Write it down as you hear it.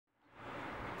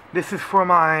This is for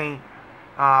my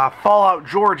Fallout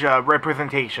Georgia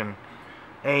representation.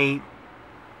 A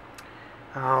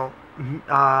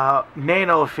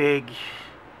nanofig.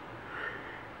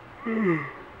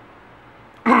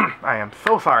 I am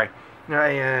so sorry.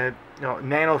 A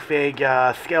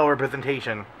nanofig scale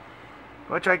representation,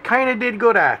 which I kind of did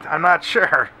good at. I'm not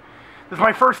sure. This is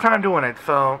my first time doing it,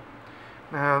 so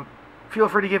feel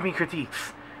free to give me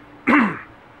critiques.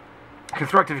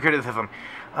 Constructive criticism.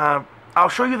 I'll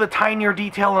show you the tinier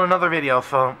detail in another video,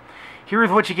 so here's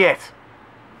what you get.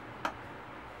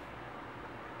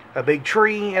 A big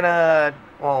tree in a,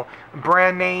 well,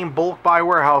 brand name bulk buy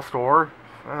warehouse store.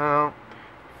 I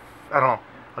don't know,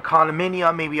 a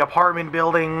condominium, maybe apartment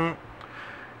building.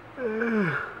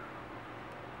 I'm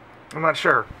not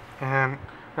sure. And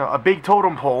a big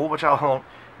totem pole, which I'll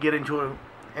get into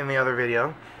in the other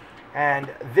video. And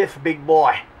this big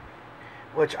boy,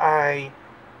 which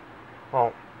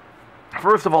well,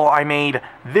 first of all, I made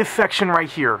this section right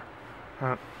here.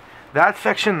 That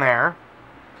section there.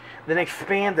 Then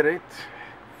expanded it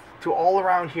to all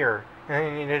around here.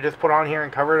 And you just put on here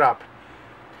and cover it up.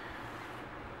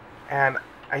 And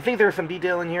I think there's some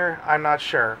detail in here. I'm not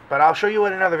sure. But I'll show you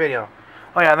in another video.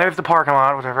 Oh yeah, there's the parking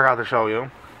lot, which I forgot to show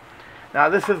you. Now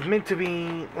this is meant to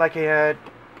be like a,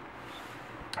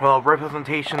 well,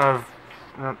 representation of,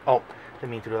 oh,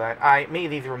 didn't mean to do that. I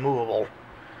made these removable.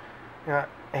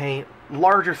 A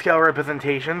larger scale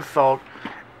representation, so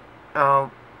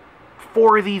 4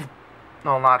 of these,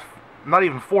 no, not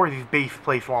even 4 of these base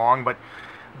plates long, but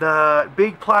the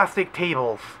big plastic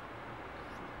tables.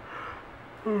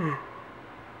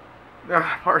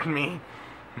 Pardon me.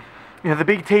 The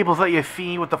big tables that you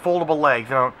see with the foldable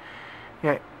legs.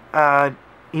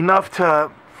 Enough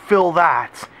to fill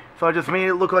that. So I just made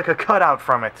it look like a cutout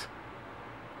from it.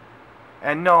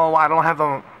 And no, I don't have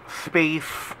the space,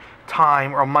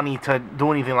 time, or money to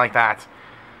do anything like that.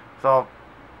 So,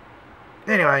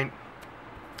 anyway,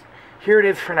 here it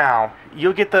is for now.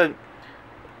 You'll get the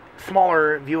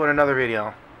smaller view in another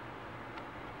video.